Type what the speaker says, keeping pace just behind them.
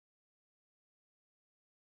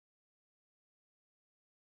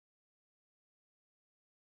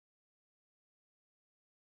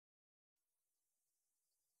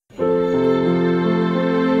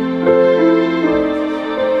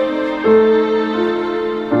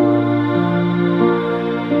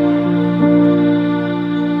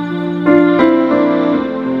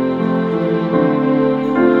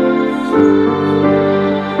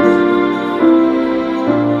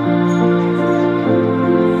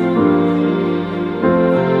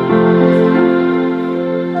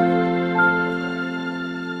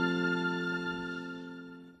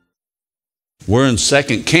We're in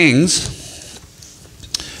 2 Kings.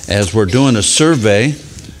 As we're doing a survey,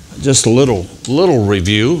 just a little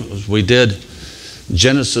review. We did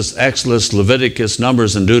Genesis, Exodus, Leviticus,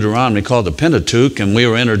 Numbers, and Deuteronomy, called the Pentateuch, and we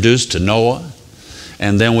were introduced to Noah.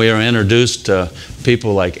 And then we were introduced to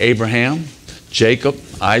people like Abraham, Jacob,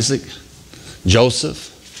 Isaac,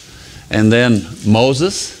 Joseph, and then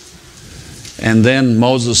Moses. And then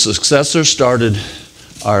Moses' successor started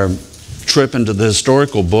our trip into the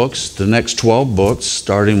historical books, the next 12 books,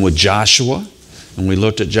 starting with Joshua. And we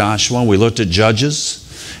looked at Joshua, we looked at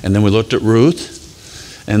Judges, and then we looked at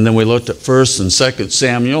Ruth, and then we looked at 1st and 2nd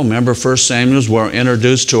Samuel. Remember, 1st Samuel, we're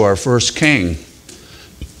introduced to our first king,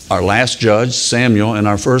 our last judge, Samuel, and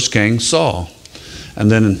our first king, Saul. And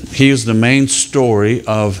then he is the main story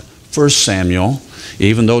of 1st Samuel.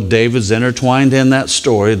 Even though David's intertwined in that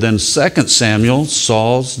story, then 2nd Samuel,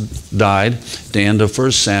 Saul's died. At the end of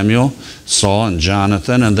 1st Samuel, Saul and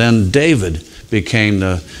Jonathan, and then David became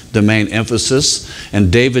the main emphasis.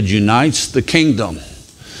 And David unites the kingdom.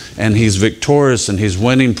 And he's victorious and he's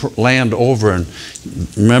winning land over. And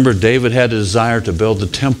remember, David had a desire to build the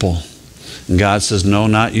temple. And God says, no,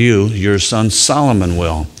 not you. Your son Solomon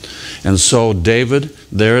will. And so David,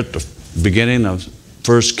 there at the beginning of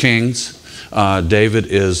 1 Kings, David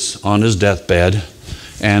is on his deathbed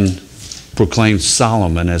and proclaims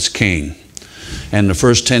Solomon as king. And the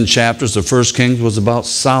first 10 chapters of 1 Kings was about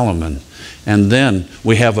Solomon. And then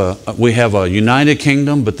we have a united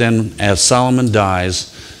kingdom, but then as Solomon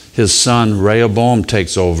dies, his son Rehoboam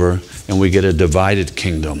takes over, and we get a divided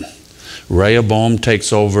kingdom. Rehoboam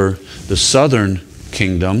takes over the southern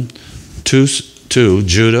kingdom, two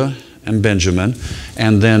Judah and Benjamin,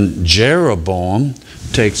 and then Jeroboam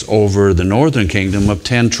takes over the northern kingdom of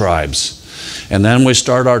 10 tribes. And then we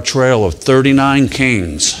start our trail of 39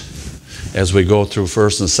 kings as we go through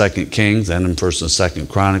 1st and 2nd Kings and in 1st and 2nd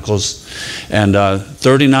Chronicles. And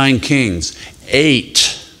 39 kings,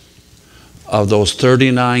 8 of those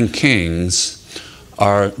 39 kings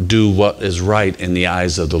do what is right in the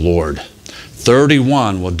eyes of the Lord.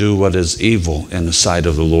 31 will do what is evil in the sight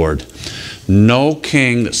of the Lord. No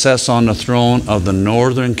king that sits on the throne of the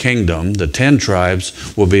northern kingdom, the 10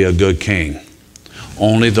 tribes, will be a good king.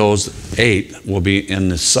 Only those 8 will be in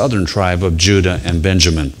the southern tribe of Judah and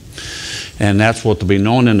Benjamin. And that's what will be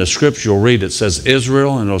known in the scripture. You'll read it says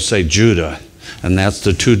Israel and it'll say Judah. And that's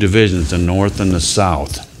the two divisions, the north and the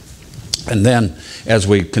south. And then as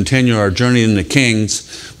we continue our journey in the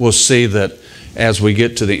Kings, we'll see that as we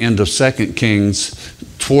get to the end of 2 Kings,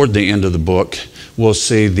 toward the end of the book, we'll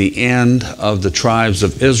see the end of the tribes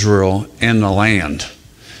of Israel in the land.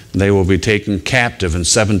 They will be taken captive in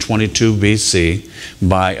 722 BC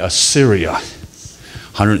by Assyria.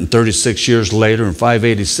 136 years later, in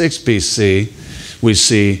 586 BC, we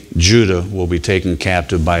see Judah will be taken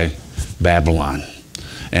captive by Babylon.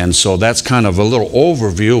 And so that's kind of a little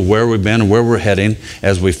overview of where we've been and where we're heading.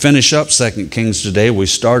 As we finish up 2 Kings today, we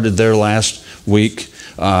started there last week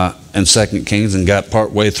in 2 Kings and got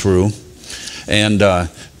part way through. And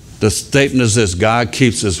the statement is this: God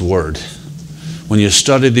keeps His word. When you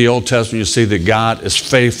study the Old Testament, you see that God is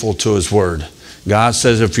faithful to His word. God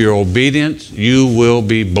says if you're obedient, you will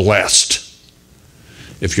be blessed.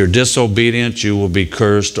 If you're disobedient, you will be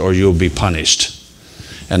cursed or you will be punished.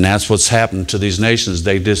 And that's what's happened to these nations.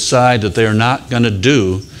 They decide that they're not going to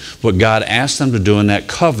do what God asked them to do in that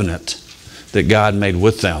covenant that God made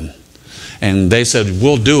with them. And they said,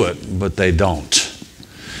 we'll do it, but they don't.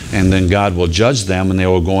 And then God will judge them and they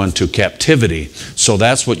will go into captivity. So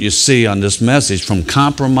that's what you see on this message, from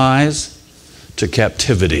compromise to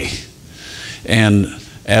captivity. And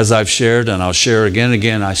as I've shared, and I'll share again and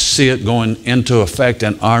again, I see it going into effect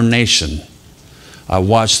in our nation. I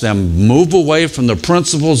watch them move away from the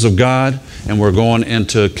principles of God, and we're going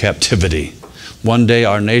into captivity. One day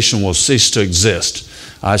our nation will cease to exist.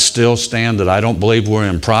 I still stand that I don't believe we're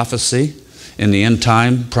in prophecy, in the end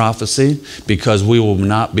time prophecy, because we will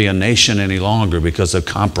not be a nation any longer because of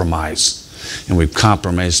compromise. And we've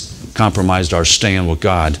compromised our stand with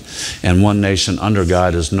God. And one nation under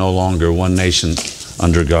God is no longer one nation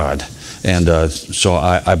under God. And so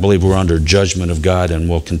I believe we're under judgment of God, and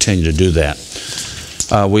we'll continue to do that.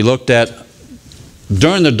 We looked at,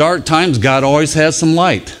 during the dark times, God always has some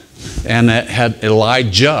light. And that had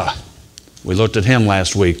Elijah. We looked at him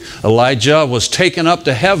last week. Elijah was taken up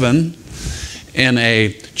to heaven in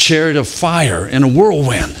a chariot of fire, in a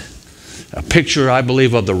whirlwind. A picture, I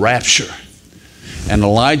believe, of the rapture. And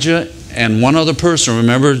Elijah and one other person,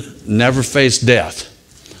 remember, never faced death.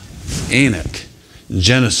 Enoch,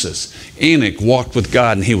 Genesis. Enoch walked with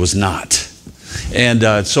God and he was not.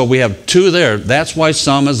 And so we have two there. That's why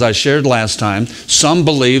some, as I shared last time, some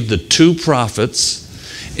believe the two prophets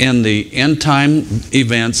in the end time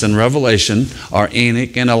events in Revelation are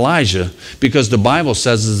Enoch and Elijah, because the Bible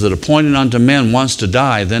says is that appointed unto men once to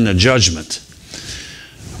die, then the judgment.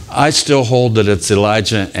 I still hold that it's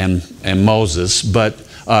Elijah and Moses, but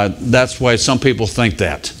that's why some people think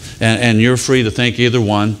that. And you're free to think either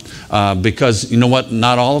one, because you know what?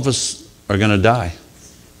 Not all of us are going to die.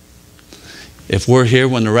 If we're here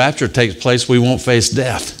when the rapture takes place, we won't face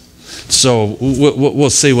death. So we'll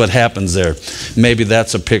see what happens there. Maybe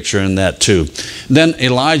that's a picture in that too. Then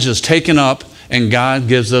Elijah's taken up, and God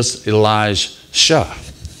gives us Elisha.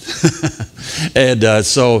 And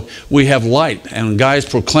so we have light and guys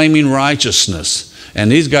proclaiming righteousness. And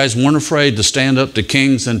these guys weren't afraid to stand up to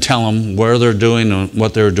kings and tell them where they're doing and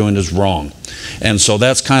what they're doing is wrong. And so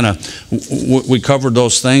that's kind of, we covered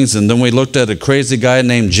those things. And then we looked at a crazy guy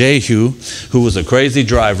named Jehu, who was a crazy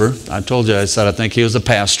driver. I told you, I said I think he was a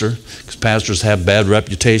pastor, because pastors have bad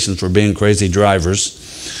reputations for being crazy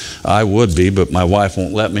drivers. I would be, but my wife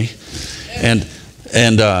won't let me. And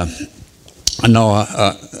no,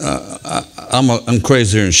 I'm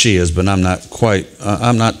crazier than she is, but I'm not quite,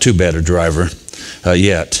 I'm not too bad a driver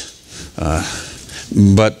yet.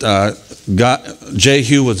 But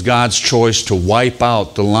Jehu was God's choice to wipe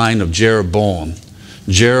out the line of Jeroboam.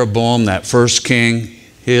 Jeroboam, that first king,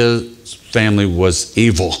 his family was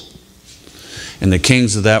evil. And the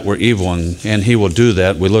kings of that were evil, and he will do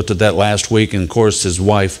that. We looked at that last week, and of course his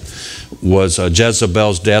wife was,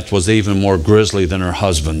 Jezebel's death was even more grisly than her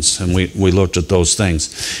husband's, and we looked at those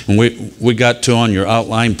things. And we got to, on your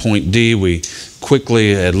outline, point D, we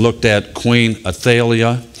quickly had looked at Queen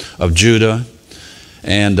Athaliah of Judah,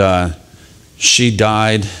 and she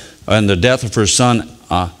died, and the death of her son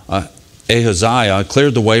Ahaziah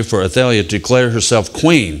cleared the way for Athaliah to declare herself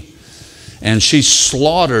queen, and she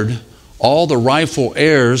slaughtered all the rightful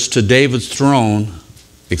heirs to David's throne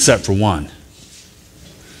except for one.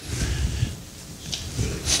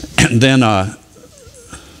 And then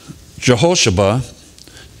Jehoshaphat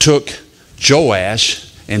took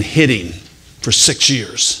Joash and hid him for 6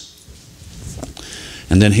 years.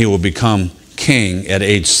 And then he will become king at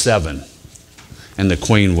age 7. And the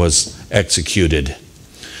queen was executed.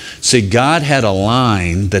 See, God had a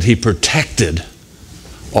line that he protected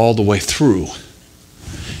all the way through.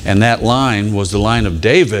 And that line was the line of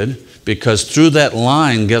David, because through that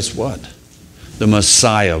line, guess what? The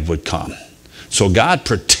Messiah would come. So God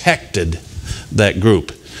protected that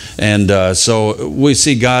group. And so we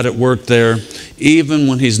see God at work there. Even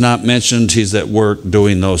when he's not mentioned, he's at work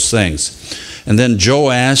doing those things. And then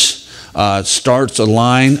Joash starts a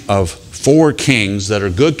line of 4 kings that are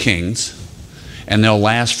good kings, and they'll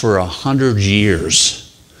last for 100 years.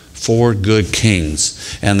 4 good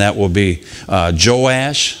kings. And that will be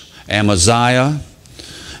Joash, Amaziah,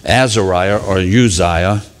 Azariah or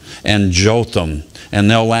Uzziah, and Jotham. And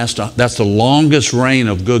they'll last, that's the longest reign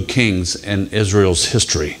of good kings in Israel's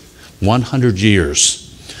history. 100 years.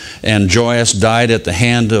 And Joash died at the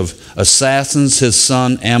hand of assassins. His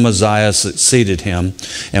son Amaziah succeeded him.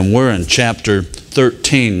 And we're in chapter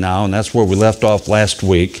 13 now, and that's where we left off last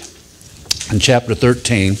week. In chapter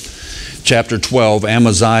 13, chapter 12,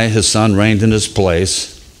 Amaziah, his son, reigned in his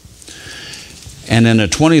place. And in the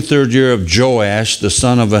 23rd year of Joash, the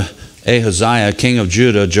son of Ahaziah, king of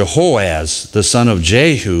Judah, Jehoaz, the son of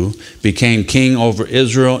Jehu, became king over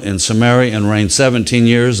Israel in Samaria and reigned 17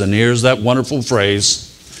 years. And here's that wonderful phrase,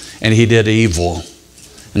 and he did evil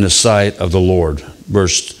in the sight of the Lord.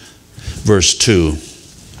 Verse 2.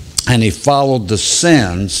 And he followed the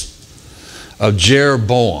sins of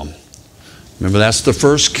Jeroboam. Remember, that's the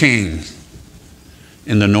first king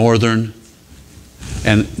in the northern.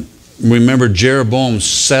 And remember, Jeroboam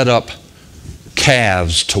set up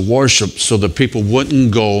calves to worship so that people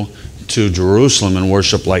wouldn't go to Jerusalem and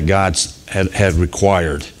worship like God had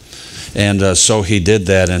required. And so he did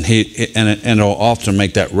that, and it'll often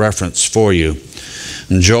make that reference for you.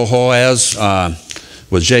 And Jehoaz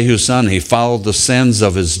was Jehu's son. He followed the sins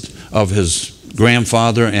of his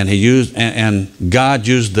grandfather, and God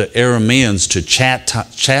used the Arameans to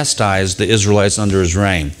chastise the Israelites under his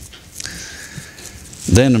reign.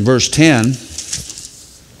 Then in verse 10,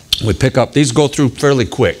 we pick up, these go through fairly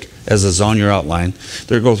quick, as is on your outline.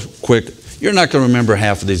 They go quick. You're not going to remember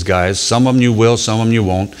half of these guys. Some of them you will, some of them you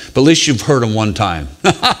won't. But at least you've heard them one time.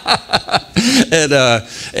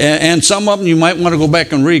 and some of them you might want to go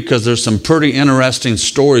back and read because there's some pretty interesting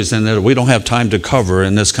stories in there we don't have time to cover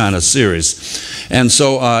in this kind of series. And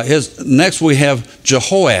so next we have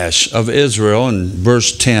Jehoash of Israel in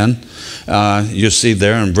verse 10. You see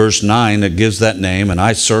there in verse 9 it gives that name, and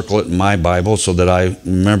I circle it in my Bible so that I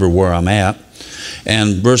remember where I'm at.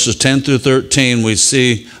 And verses 10 through 13 we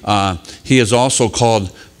see he is also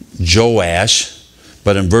called Joash.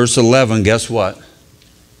 But in verse 11, guess what?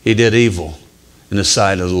 He did evil in the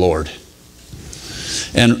sight of the Lord.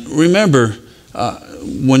 And remember,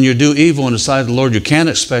 when you do evil in the sight of the Lord, you can't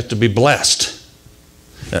expect to be blessed.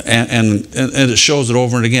 And it shows it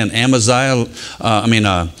over and again.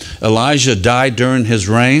 Elijah died during his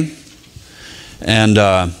reign. And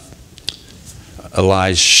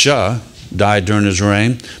Elisha died during his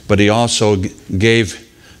reign. But he also gave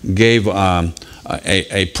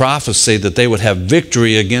a prophecy that they would have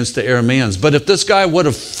victory against the Arameans. But if this guy would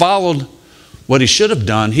have followed what he should have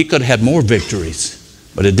done, he could have had more victories.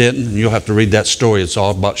 But it didn't. And you'll have to read that story. It's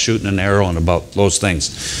all about shooting an arrow and about those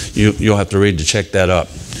things. You'll have to read to check that up.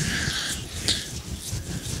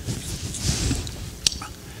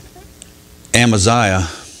 Amaziah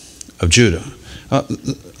of Judah.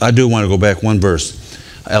 I do want to go back one verse.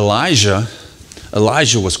 Elijah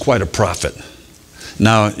was quite a prophet.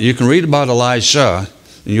 Now, you can read about Elisha,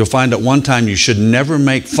 and you'll find at one time you should never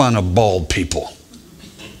make fun of bald people.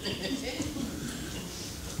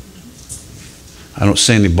 I don't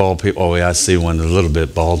see any bald people. Oh, yeah, I see one a little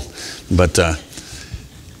bit bald. But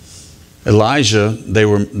Elijah,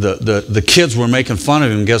 the kids were making fun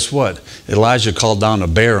of him. Guess what? Elijah called down a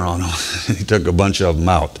bear on them. He took a bunch of them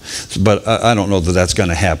out. But I don't know that that's going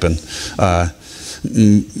to happen.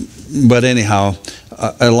 But anyhow,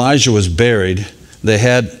 Elijah was buried.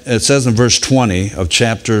 It says in verse 20 of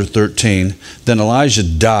chapter 13, then Elijah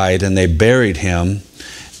died and they buried him,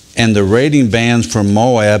 and the raiding bands from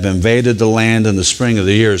Moab invaded the land in the spring of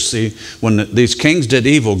the year. See, when these kings did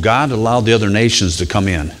evil, God allowed the other nations to come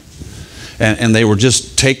in, and they were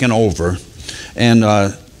just taken over. And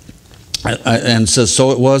says,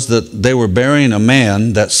 so it was that they were burying a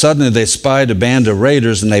man, that suddenly they spied a band of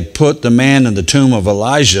raiders, and they put the man in the tomb of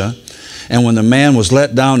Elijah. And when the man was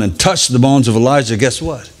let down and touched the bones of Elijah, guess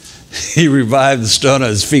what? He revived and stood on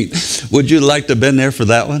his feet. Would you like to have been there for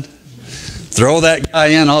that one? Throw that guy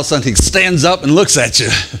in, all of a sudden he stands up and looks at you.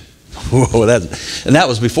 Whoa, and that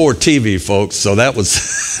was before TV, folks. So that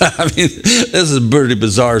was, I mean, this is pretty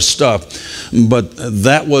bizarre stuff. But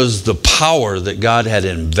that was the power that God had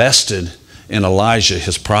invested in Elijah,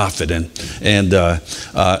 his prophet. And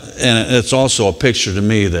it's also a picture to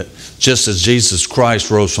me that just as Jesus Christ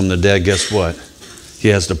rose from the dead, guess what? He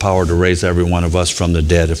has the power to raise every one of us from the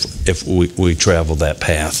dead if we travel that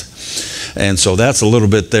path. And so that's a little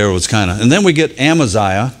bit there. Was kind of, and then we get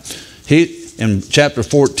Amaziah. He in chapter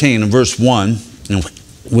 14 and verse 1, and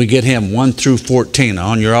we get him 1 through 14. Now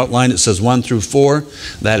on your outline it says 1 through 4.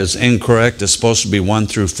 That is incorrect. It's supposed to be 1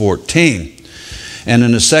 through 14. And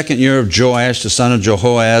in the second year of Joash, the son of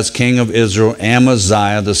Jehoahaz, king of Israel,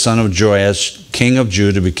 Amaziah, the son of Joash, king of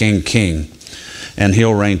Judah, became king. And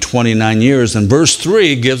he'll reign 29 years. And verse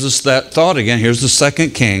 3 gives us that thought again. Here's the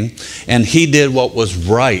second king. And he did what was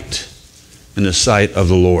right in the sight of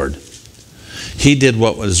the Lord. He did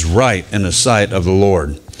what was right in the sight of the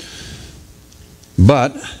Lord.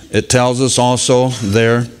 But it tells us also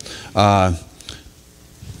there,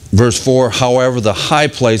 verse 4, however, the high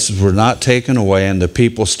places were not taken away, and the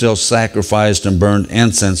people still sacrificed and burned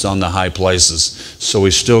incense on the high places. So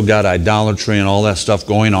we still got idolatry and all that stuff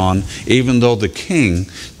going on, even though the king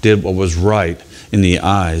did what was right in the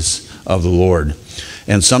eyes of the Lord.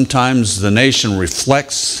 And sometimes the nation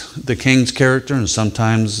reflects the king's character, and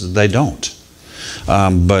sometimes they don't.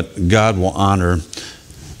 But God will honor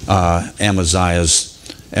Amaziah's.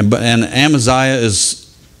 And Amaziah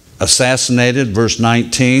is assassinated, verse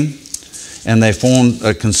 19, and they formed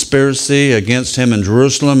a conspiracy against him in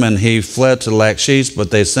Jerusalem, and he fled to Lachish,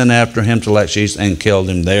 but they sent after him to Lachish and killed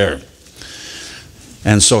him there.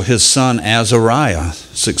 And so his son Azariah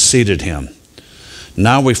succeeded him.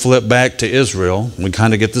 Now we flip back to Israel. We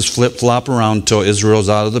kind of get this flip-flop around until Israel's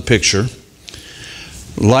out of the picture.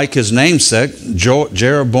 Like his namesake,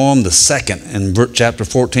 Jeroboam II, in chapter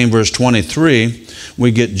 14, verse 23,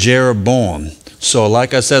 we get Jeroboam. So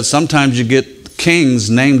like I said, sometimes you get kings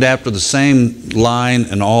named after the same line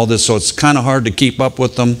and all this, so it's kind of hard to keep up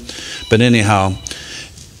with them. But anyhow,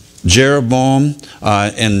 Jeroboam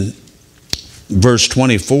in verse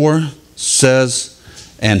 24 says,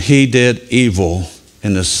 and he did evil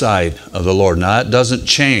in the sight of the Lord. Now that doesn't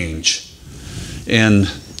change in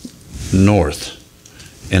north,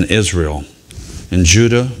 in Israel. In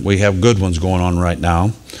Judah, we have good ones going on right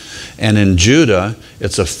now. And in Judah,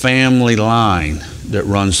 it's a family line that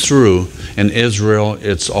runs through. In Israel,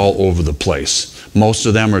 it's all over the place. Most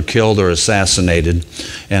of them are killed or assassinated,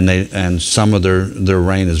 and some of their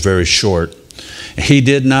reign is very short. He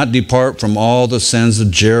did not depart from all the sins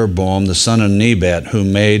of Jeroboam, the son of Nebat, who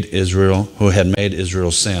had made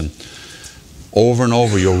Israel sin. Over and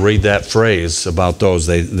over, you'll read that phrase about those.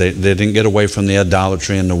 They didn't get away from the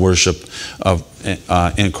idolatry and the worship of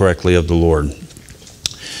incorrectly of the Lord.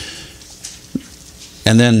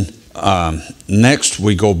 And then next,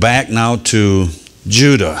 we go back now to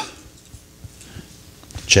Judah.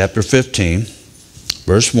 Chapter 15,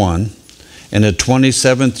 verse 1. In the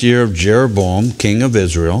 27th year of Jeroboam, king of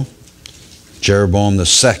Israel, Jeroboam the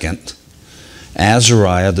second,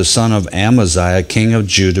 Azariah, the son of Amaziah, king of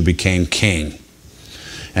Judah, became king.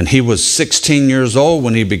 And he was 16 years old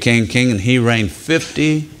when he became king, and he reigned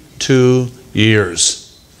 52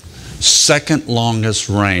 years. Second longest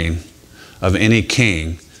reign of any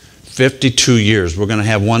king, 52 years. We're going to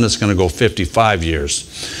have one that's going to go 55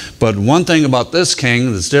 years. But one thing about this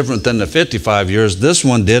king that's different than the 55 years, this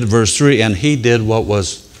one did, verse 3, and he did what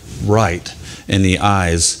was right in the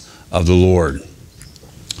eyes of the Lord.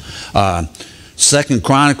 Second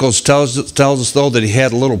Chronicles tells us, though, that he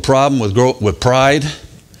had a little problem with pride.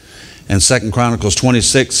 And 2 Chronicles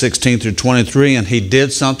 26, 16 through 23, and he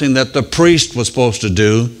did something that the priest was supposed to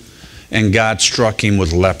do, and God struck him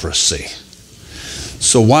with leprosy.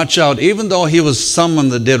 So watch out. Even though he was someone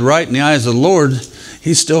that did right in the eyes of the Lord,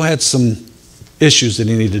 he still had some issues that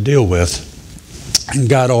he needed to deal with. And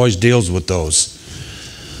God always deals with those.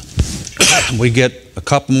 We get a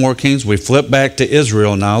couple more kings. We flip back to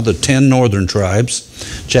Israel now, the 10 northern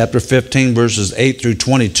tribes. Chapter 15, verses 8 through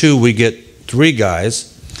 22, we get 3 guys,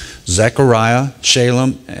 Zechariah,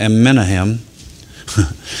 Shalem, and Menahem.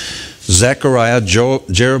 Zechariah,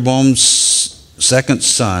 Jeroboam's second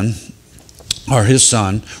son, or his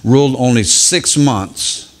son, ruled only 6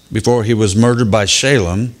 months before he was murdered by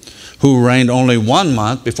Shalem, who reigned only 1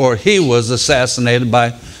 month before he was assassinated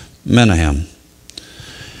by Menahem.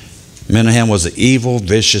 Menahem was an evil,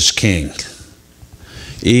 vicious king.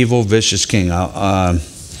 Evil, vicious king.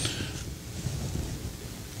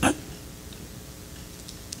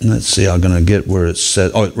 Let's see, I'm going to get where it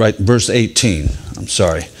says, oh, right, verse 18. I'm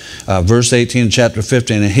sorry. Verse 18, chapter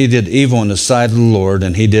 15, and he did evil in the sight of the Lord,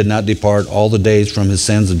 and he did not depart all the days from his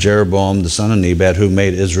sins of Jeroboam, the son of Nebat, who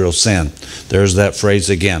made Israel sin. There's that phrase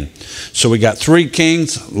again. So we got 3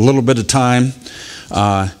 kings, a little bit of time.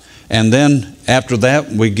 And then after that,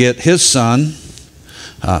 we get his son,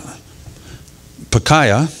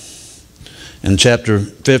 Pekahiah, in chapter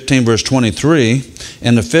 15, verse 23.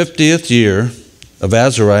 In the 50th year of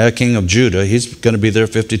Azariah, king of Judah, he's going to be there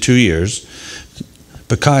 52 years.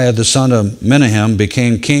 Pekahiah, the son of Menahem,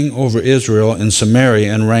 became king over Israel in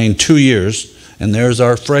Samaria and reigned 2 years. And there's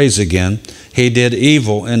our phrase again. He did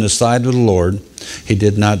evil in the sight of the Lord. He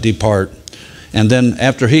did not depart. And then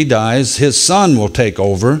after he dies, his son will take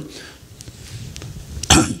over.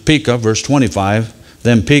 Pekah, verse 25.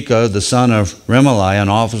 Then Pekah, the son of Remaliah, an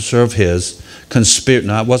officer of his, conspired.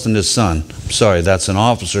 No, it wasn't his son. Sorry, that's an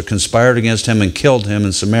officer. Conspired against him and killed him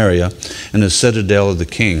in Samaria in the citadel of the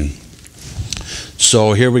king.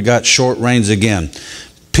 So here we got short reigns again.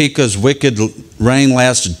 Pekah's wicked reign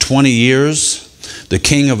lasted 20 years. The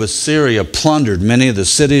king of Assyria plundered many of the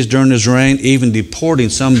cities during his reign, even deporting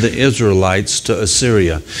some of the Israelites to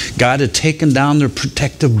Assyria. God had taken down their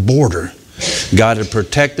protective border. God had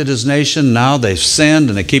protected his nation. Now they've sinned,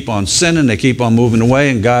 and they keep on sinning. They keep on moving away,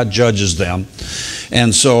 and God judges them.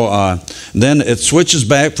 And so then it switches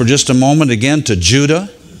back for just a moment again to Judah.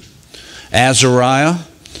 Azariah,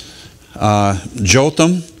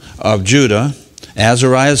 Jotham of Judah,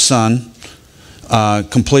 Azariah's son,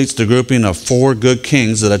 completes the grouping of 4 good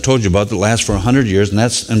kings that I told you about that last for 100 years, and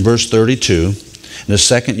that's in verse 32. In the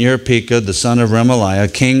 2nd year of Pekah, the son of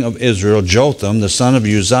Remaliah, king of Israel, Jotham, the son of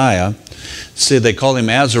Uzziah. See, they call him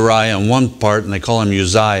Azariah in one part, and they call him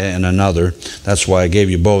Uzziah in another. That's why I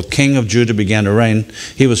gave you both. King of Judah began to reign.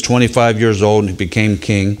 He was 25 years old, and he became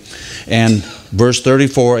king. And verse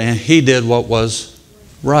 34, and he did what was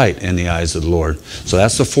right in the eyes of the Lord. So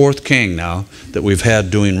that's the 4th king now that we've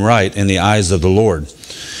had doing right in the eyes of the Lord.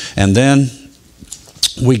 And then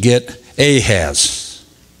we get Ahaz,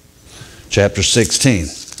 chapter 16.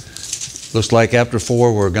 Looks like after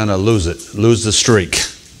 4 we're going to lose the streak.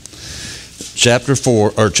 Chapter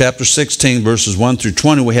 16, verses 1 through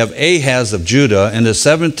 20, we have Ahaz of Judah. In the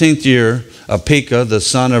 17th year of Pekah, the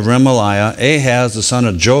son of Remaliah, Ahaz, the son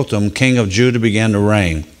of Jotham, king of Judah, began to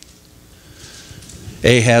reign.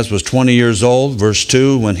 Ahaz was 20 years old, verse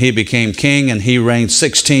 2, when he became king, and he reigned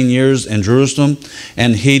 16 years in Jerusalem,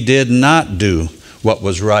 and he did not do what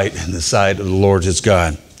was right in the sight of the Lord his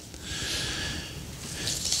God.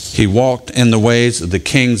 He walked in the ways of the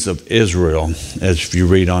kings of Israel, as you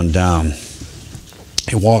read on down.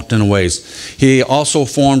 He walked in the ways. He also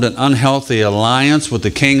formed an unhealthy alliance with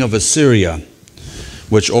the king of Assyria,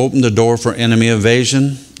 which opened the door for enemy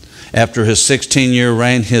invasion. After his 16-year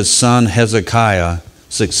reign, his son Hezekiah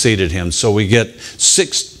succeeded him. So we get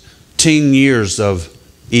 16 years of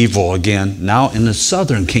evil again, now in the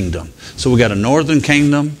southern kingdom. So we got a northern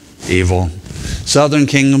kingdom, evil. Southern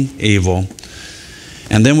kingdom, evil.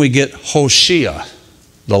 And then we get Hoshea,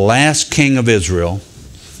 the last king of Israel.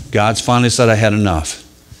 God's finally said, I had enough.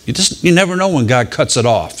 You never know when God cuts it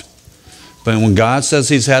off. But when God says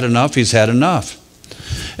he's had enough, he's had enough.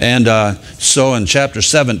 And so in chapter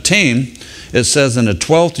 17, it says, in the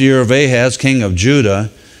 12th year of Ahaz, king of Judah,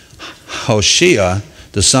 Hoshea,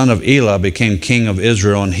 the son of Elah, became king of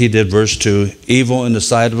Israel. And he did, verse 2, evil in the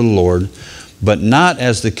sight of the Lord, but not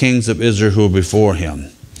as the kings of Israel who were before him.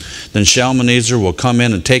 Then Shalmaneser will come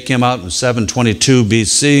in and take him out in 722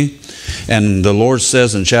 BC. And the Lord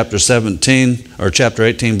says in chapter 17, or chapter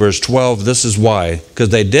 18, verse 12, this is why. Because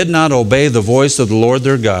they did not obey the voice of the Lord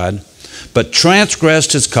their God, but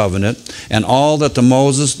transgressed his covenant and all that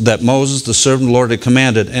Moses, the servant of the Lord, had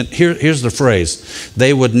commanded. And here's the phrase.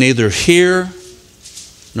 They would neither hear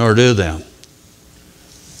nor do them.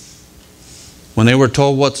 When they were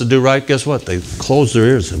told what to do right, guess what? They closed their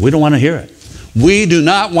ears. We don't want to hear it. We do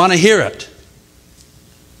not want to hear it.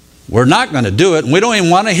 We're not going to do it, and we don't even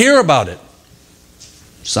want to hear about it.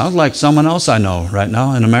 Sounds like someone else I know right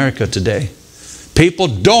now in America today. People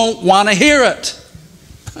don't want to hear it.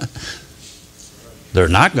 They're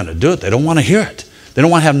not going to do it. They don't want to hear it. They don't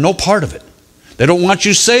want to have no part of it. They don't want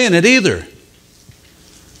you saying it either.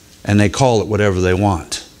 And they call it whatever they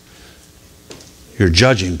want. You're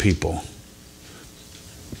judging people.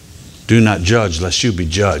 Do not judge lest you be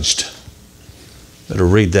judged. Better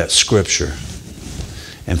read that scripture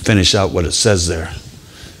and finish out what it says there.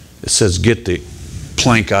 It says, get the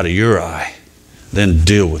plank out of your eye, then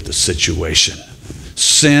deal with the situation.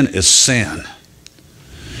 Sin is sin.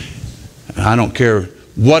 And I don't care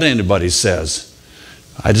what anybody says.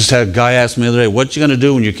 I just had a guy ask me the other day, what you going to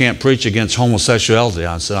do when you can't preach against homosexuality?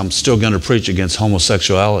 I said, I'm still going to preach against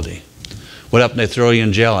homosexuality. What happened? They throw you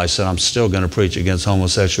in jail. I said, I'm still going to preach against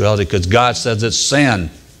homosexuality because God says it's sin.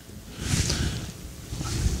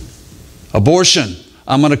 Abortion.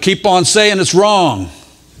 I'm going to keep on saying it's wrong.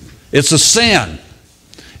 It's a sin.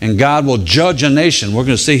 And God will judge a nation. We're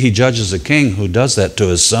going to see he judges a king who does that to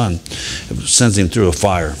his son. Sends him through a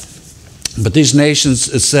fire. But these nations,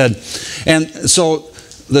 it said, and so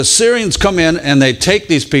the Syrians come in and they take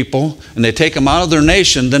these people and they take them out of their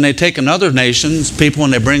nation. Then they take another nation's people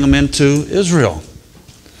and they bring them into Israel.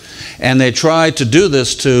 And they try to do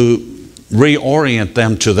this to reorient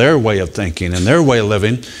them to their way of thinking and their way of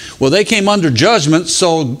living. Well, they came under judgment,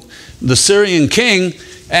 so the Syrian king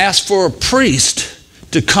asked for a priest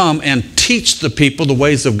to come and teach the people the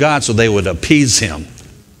ways of God so they would appease him.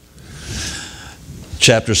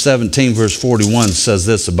 Chapter 17, verse 41 says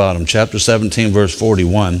this about him. Chapter 17, verse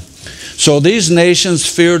 41. So these nations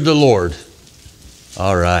feared the Lord.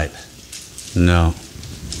 All right. No.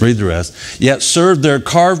 Read the rest. Yet served their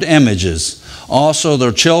carved images. Also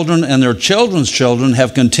their children and their children's children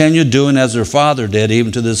have continued doing as their father did,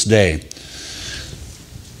 even to this day.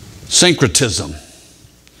 Syncretism.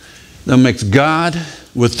 They'll mix God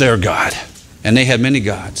with their God. And they had many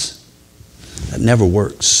gods. That never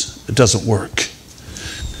works. It doesn't work.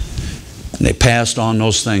 And they passed on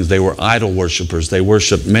those things. They were idol worshipers. They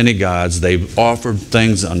worshiped many gods. They offered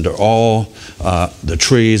things under all the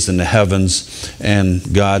trees in the heavens, and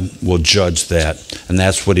God will judge that. And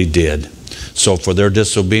that's what he did. So for their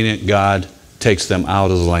disobedient, God takes them out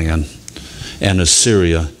of the land, and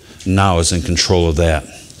Assyria now is in control of that.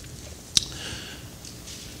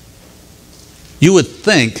 You would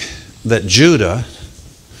think that Judah,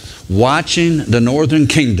 watching the northern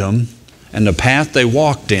kingdom and the path they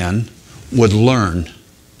walked in, would learn,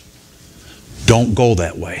 don't go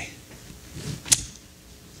that way.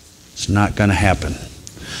 It's not going to happen.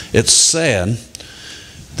 It's sad.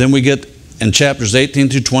 Then we get, in chapters 18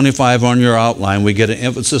 through 25 on your outline, we get an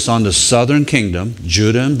emphasis on the southern kingdom,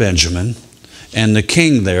 Judah and Benjamin, and the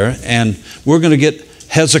king there. And we're going to get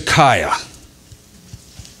Hezekiah.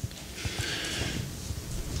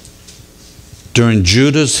 During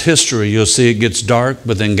Judah's history, you'll see it gets dark,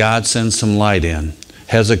 but then God sends some light in.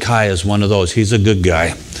 Hezekiah is one of those. He's a good guy.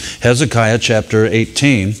 Hezekiah chapter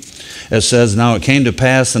 18. It says, now it came to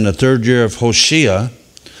pass in the 3rd year of Hoshea,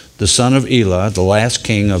 the son of Elah, the last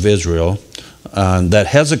king of Israel, that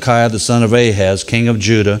Hezekiah, the son of Ahaz, king of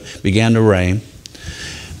Judah, began to reign.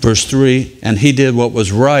 Verse 3, and he did what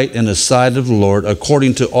was right in the sight of the Lord,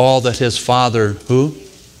 according to all that his father, who?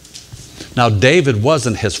 Now, David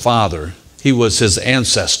wasn't his father. He was his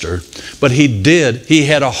ancestor. But he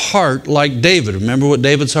had a heart like David. Remember what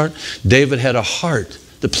David's heart? David had a heart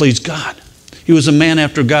that pleased God. He was a man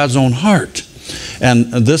after God's own heart.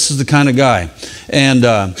 And this is the kind of guy. And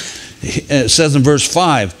it says in verse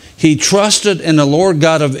 5, he trusted in the Lord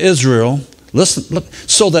God of Israel. Listen, look,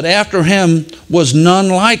 so that after him was none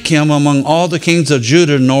like him among all the kings of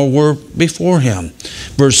Judah, nor were before him.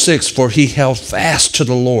 Verse 6, for he held fast to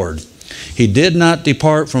the Lord. He did not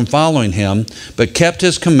depart from following him, but kept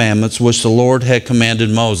his commandments, which the Lord had commanded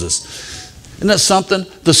Moses. Isn't that something?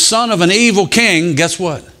 The son of an evil king, guess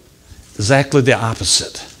what? Exactly the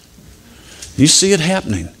opposite. You see it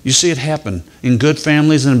happening. You see it happen in good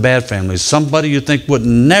families and in bad families. Somebody you think would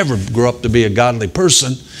never grow up to be a godly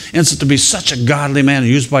person ends up to be such a godly man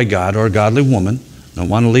used by God, or a godly woman. Don't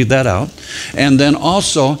want to leave that out. And then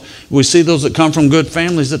also, we see those that come from good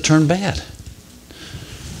families that turn bad.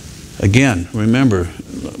 Again, remember,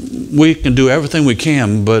 we can do everything we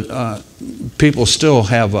can, but people still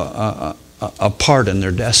have a part in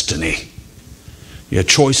their destiny. You have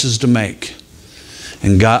choices to make.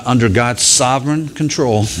 And God, under God's sovereign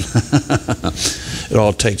control, it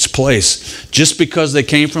all takes place. Just because they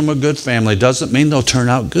came from a good family doesn't mean they'll turn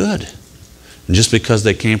out good. And just because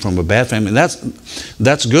they came from a bad family,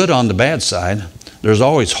 that's good on the bad side. There's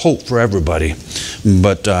always hope for everybody.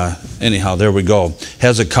 But anyhow, there we go.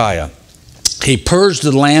 Hezekiah. He purged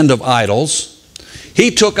the land of idols. He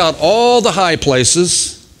took out all the high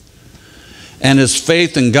places. And his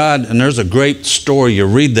faith in God, and there's a great story, you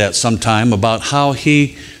read that sometime, about how he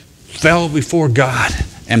fell before God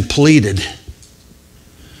and pleaded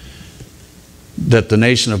that the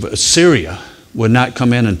nation of Assyria would not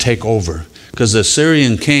come in and take over. Because the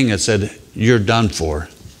Assyrian king had said, you're done for.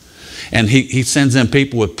 And he sends in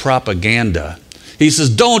people with propaganda. He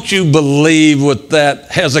says, don't you believe what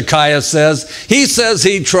that Hezekiah says? He says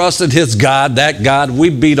he trusted his God, that God.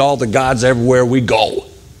 We beat all the gods everywhere we go.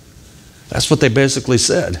 That's what they basically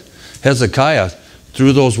said. Hezekiah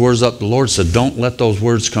threw those words up. The Lord said, don't let those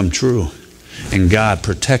words come true. And God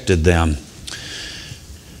protected them.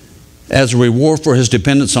 As a reward for his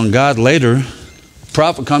dependence on God, later, the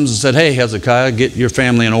prophet comes and said, hey, Hezekiah, get your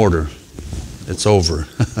family in order. It's over.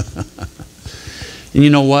 And you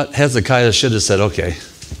know what? Hezekiah should have said, okay.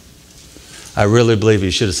 I really believe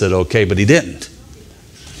he should have said, okay, but he didn't.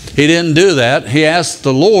 He didn't do that. He asked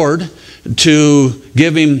the Lord to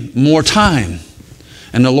give him more time.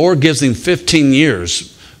 And the Lord gives him 15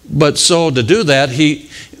 years. But so to do that, the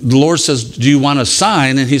Lord says, do you want a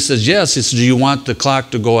sign? And he says, yes. He says, do you want the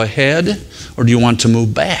clock to go ahead or do you want to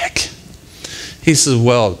move back? He says,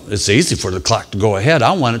 well, it's easy for the clock to go ahead.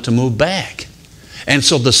 I want it to move back. And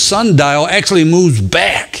so the sundial actually moves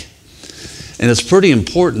back. And it's pretty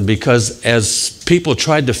important because as people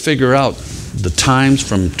tried to figure out the times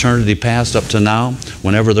from eternity past up to now,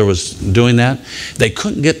 whenever there was doing that, they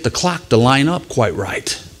couldn't get the clock to line up quite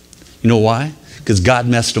right. You know why? Because God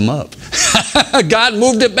messed them up. God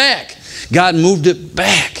moved it back. God moved it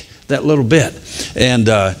back that little bit. And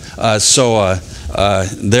there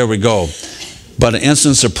we go. But an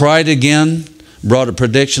instance of pride again brought a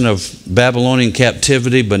prediction of Babylonian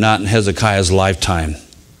captivity, but not in Hezekiah's lifetime.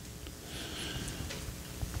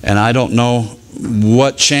 And I don't know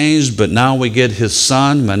what changed, but now we get his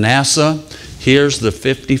son, Manasseh. Here's the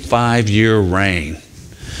 55-year reign.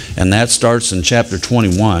 And that starts in chapter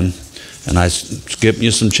 21. And I skipped you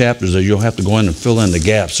some chapters there. You'll have to go in and fill in the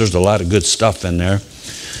gaps. There's a lot of good stuff in there.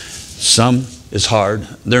 Some is hard.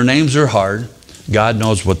 Their names are hard. God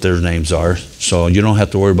knows what their names are. So you don't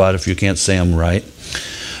have to worry about it if you can't say them right.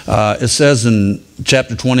 It says in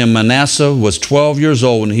chapter 20, Manasseh was 12 years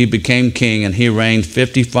old when he became king, and he reigned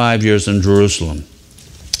 55 years in Jerusalem.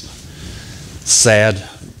 Sad.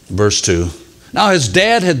 Verse 2. Now his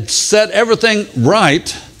dad had set everything right,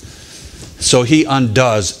 so he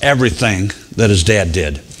undoes everything that his dad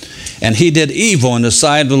did. And he did evil in the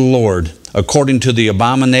sight of the Lord, according to the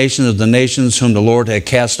abomination of the nations whom the Lord had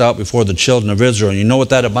cast out before the children of Israel. And you know what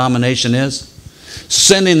that abomination is?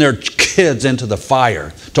 Sending their kids into the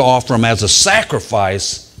fire to offer them as a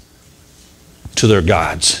sacrifice to their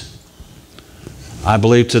gods. I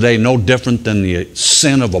believe today no different than the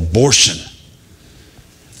sin of abortion.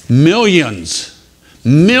 Millions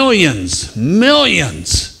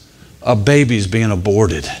of babies being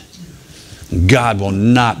aborted. God will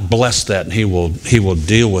not bless that, and He will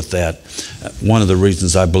deal with that. One of the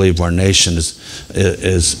reasons I believe our nation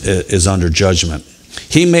is under judgment.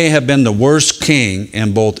 He may have been the worst king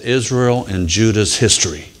in both Israel and Judah's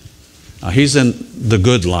history. Now, he's in the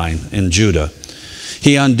good line in Judah.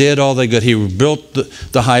 He undid all the good. He rebuilt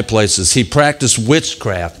the high places. He practiced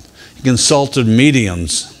witchcraft. He consulted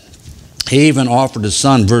mediums. He even offered his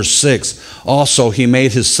son, verse 6. Also, he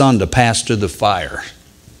made his son to pass through the fire.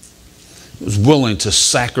 He was willing to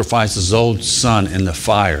sacrifice his own son in the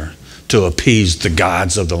fire to appease the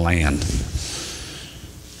gods of the land.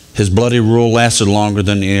 His bloody rule lasted longer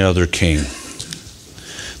than any other king.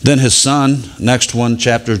 Then his son, next one,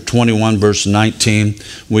 chapter 21, verse 19,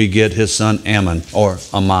 we get his son Ammon, or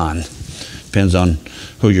Amon. Depends on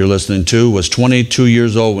who you're listening to, was 22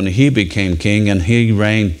 years old when he became king, and he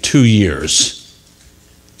reigned 2 years.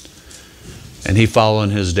 And he followed in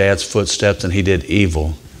his dad's footsteps, and he did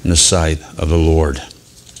evil in the sight of the Lord.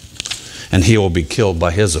 And he will be killed by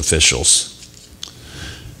his officials.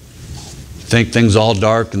 Think things all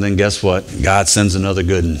dark, and then guess what? God sends another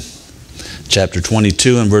good one. Chapter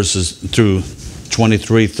 22 and verses through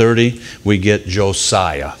 23:30, we get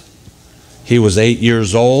Josiah. He was 8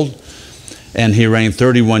 years old, and he reigned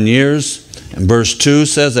 31 years. And verse 2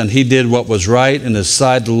 says, and he did what was right in the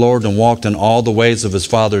sight of the Lord, and walked in all the ways of his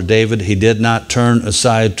father David. He did not turn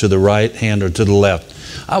aside to the right hand or to the left.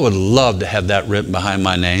 I would love to have that written behind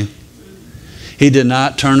my name. He did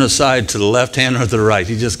not turn aside to the left hand or to the right.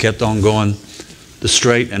 He just kept on going the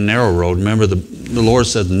straight and narrow road. Remember, the Lord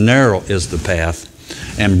said, narrow is the path,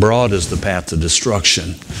 and broad is the path to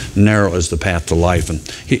destruction. Narrow is the path to life. And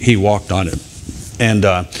he walked on it. And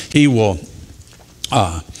he will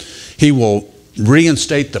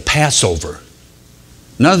reinstate the Passover.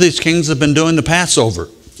 None of these kings have been doing the Passover.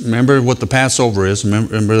 Remember what the Passover is.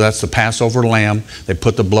 Remember, that's the Passover lamb. They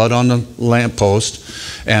put the blood on the lamppost.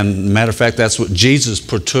 And matter of fact, that's what Jesus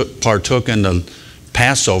partook in the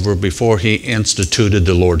Passover before he instituted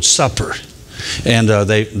the Lord's Supper. And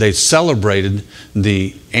they celebrated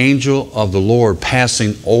the angel of the Lord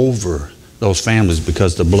passing over those families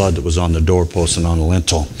because the blood that was on the doorpost and on the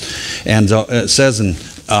lintel. And it says in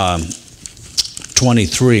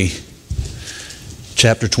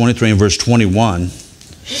chapter 23 and verse 21,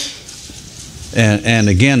 and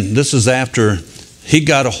again, this is after he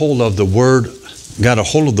got a hold of the word, and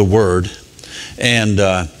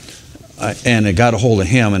it got a hold of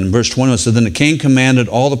him. And in verse 21 it said, then the king commanded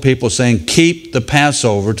all the people, saying, keep the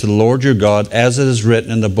Passover to the Lord your God, as it is written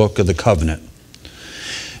in the book of the covenant.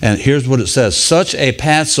 And here's what it says. Such a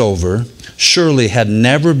Passover surely had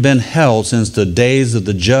never been held since the days of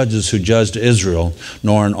the judges who judged Israel,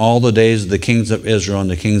 nor in all the days of the kings of Israel and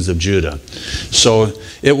the kings of Judah. So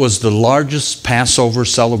it was the largest Passover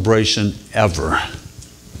celebration ever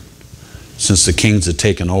since the kings had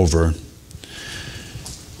taken over.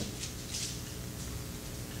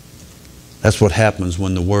 That's what happens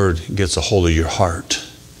when the Word gets a hold of your heart.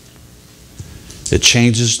 It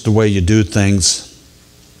changes the way you do things.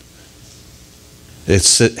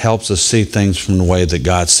 It helps us see things from the way that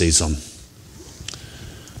God sees them.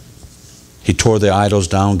 He tore the idols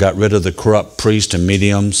down, got rid of the corrupt priests and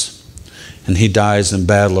mediums, and he dies in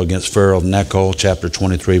battle against Pharaoh Necho, chapter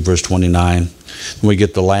 23, verse 29. And we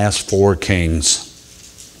get the last 4 kings.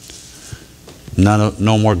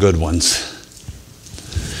 No more good ones.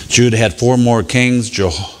 Judah had 4 more kings.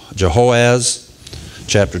 Jehoaz,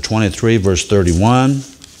 chapter 23, verse 31.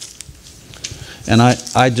 And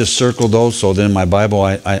I just circled those so that in my Bible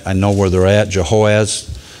I know where they're at. Jehoaz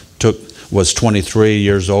was 23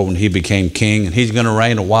 years old when he became king, and he's going to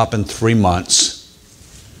reign a whopping 3 months.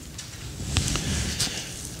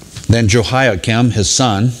 Then Jehoiakim, his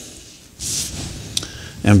son,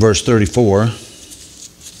 in verse 34,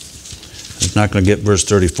 it's not going to get verse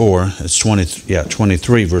 34. It's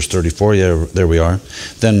 23, verse 34. Yeah, there we are.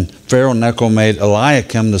 Then Pharaoh Necho made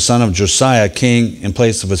Eliakim, the son of Josiah, king in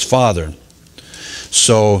place of his father.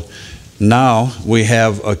 So now we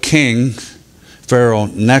have a king, Pharaoh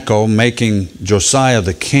Necho, making Josiah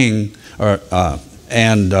the king,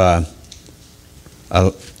 and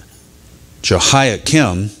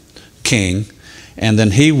Jehoiakim king, and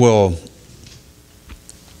then he will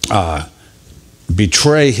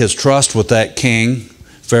betray his trust with that king,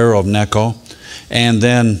 Pharaoh of Necho, and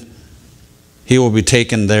then he will be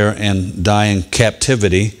taken there and die in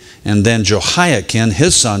captivity. And then Jehoiakim,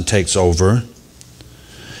 his son, takes over,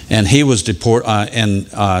 and he was deported.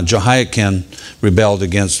 Jehoiakim rebelled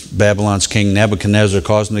against Babylon's king Nebuchadnezzar,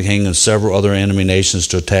 causing the king and several other enemy nations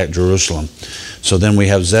to attack Jerusalem. So then we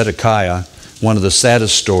have Zedekiah. One of the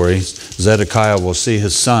saddest stories, Zedekiah will see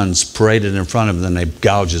his sons paraded in front of him, and they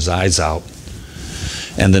gouge his eyes out.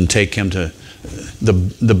 and then take him to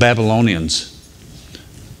the Babylonians.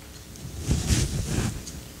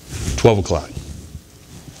 12 o'clock.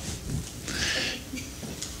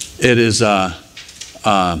 It is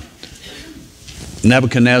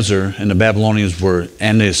Nebuchadnezzar and the Babylonians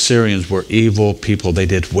and the Assyrians were evil people. They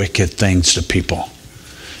did wicked things to people.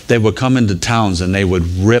 They would come into towns and they would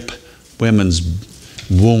rip women's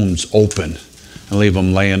wombs open and leave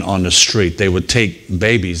them laying on the street. They would take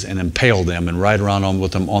babies and impale them and ride around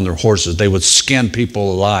with them on their horses. They would skin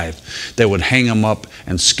people alive. They would hang them up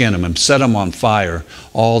and skin them and set them on fire.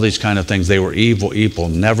 All these kind of things. They were evil, evil.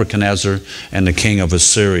 Nebuchadnezzar and the king of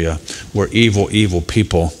Assyria were evil, evil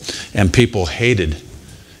people. And people hated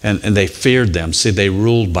and they feared them. See, they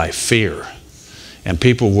ruled by fear. And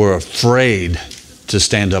people were afraid to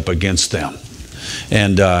stand up against them.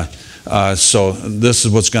 And so this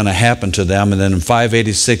is what's going to happen to them. And then in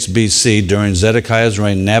 586 BC, during Zedekiah's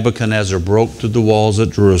reign, Nebuchadnezzar broke through the walls at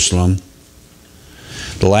Jerusalem.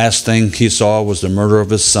 The last thing he saw was the murder of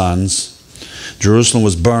his sons. Jerusalem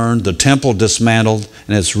was burned, the temple dismantled,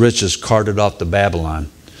 and its riches carted off to Babylon.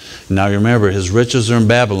 Now you remember, his riches are in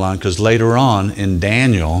Babylon, because later on in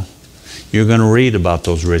Daniel, you're going to read about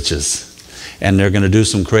those riches. And they're going to do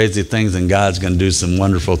some crazy things, and God's going to do some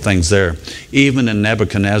wonderful things there. Even in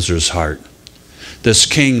Nebuchadnezzar's heart. This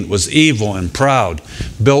king was evil and proud,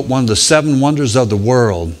 built one of the 7 wonders of the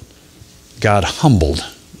world. God humbled.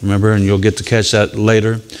 Remember, and you'll get to catch that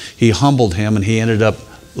later. He humbled him, and he ended up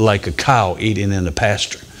like a cow eating in the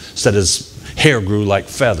pasture. Instead, his hair grew like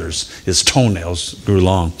feathers. His toenails grew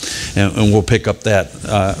long. And we'll pick up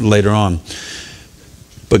that later on.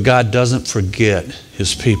 But God doesn't forget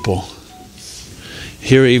his people.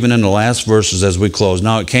 Here, even in the last verses as we close.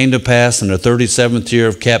 Now it came to pass in the 37th year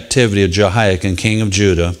of captivity of Jehoiakim, king of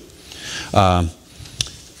Judah,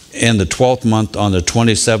 in the 12th month, on the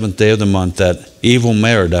 27th day of the month, that evil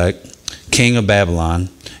Merodach, king of Babylon,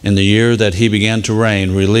 in the year that he began to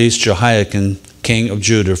reign, released Jehoiakim, king of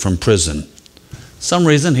Judah, from prison. Some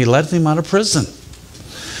reason he let him out of prison.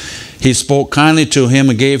 He spoke kindly to him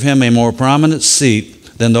and gave him a more prominent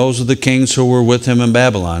seat than those of the kings who were with him in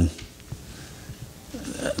Babylon.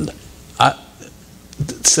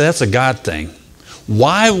 That's a God thing.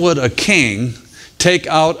 Why would a king take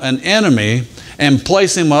out an enemy and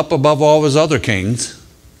place him up above all his other kings?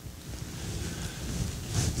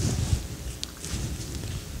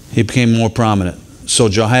 He became more prominent. So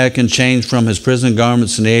Jehoiakim changed from his prison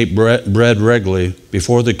garments, and he ate bread regularly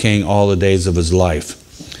before the king all the days of his life.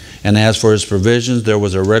 And as for his provisions, there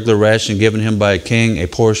was a regular ration given him by a king, a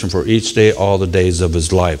portion for each day all the days of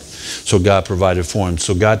his life. So God provided for him.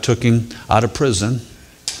 So God took him out of prison.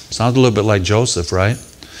 Sounds a little bit like Joseph, right?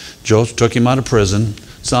 Joseph took him out of prison.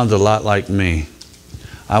 Sounds a lot like me.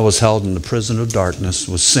 I was held in the prison of darkness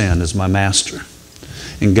with sin as my master.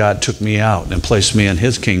 And God took me out and placed me in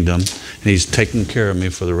his kingdom. And he's taking care of me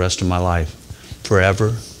for the rest of my life.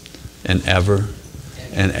 Forever and ever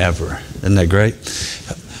and ever. Isn't that great?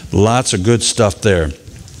 Lots of good stuff there.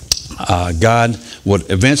 God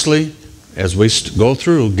would eventually, as we go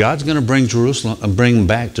through, God's going to bring them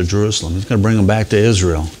back to Jerusalem. He's going to bring them back to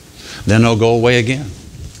Israel. Then they'll go away again.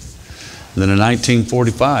 Then in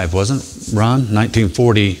 1945, wasn't it, Ron?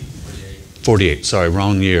 1948, sorry,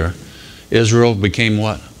 wrong year. Israel became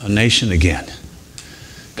what? A nation again.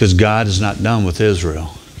 Because God is not done with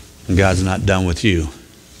Israel. And God's not done with you.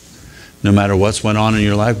 No matter what's went on in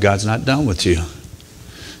your life, God's not done with you.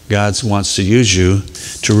 God wants to use you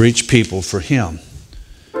to reach people for him.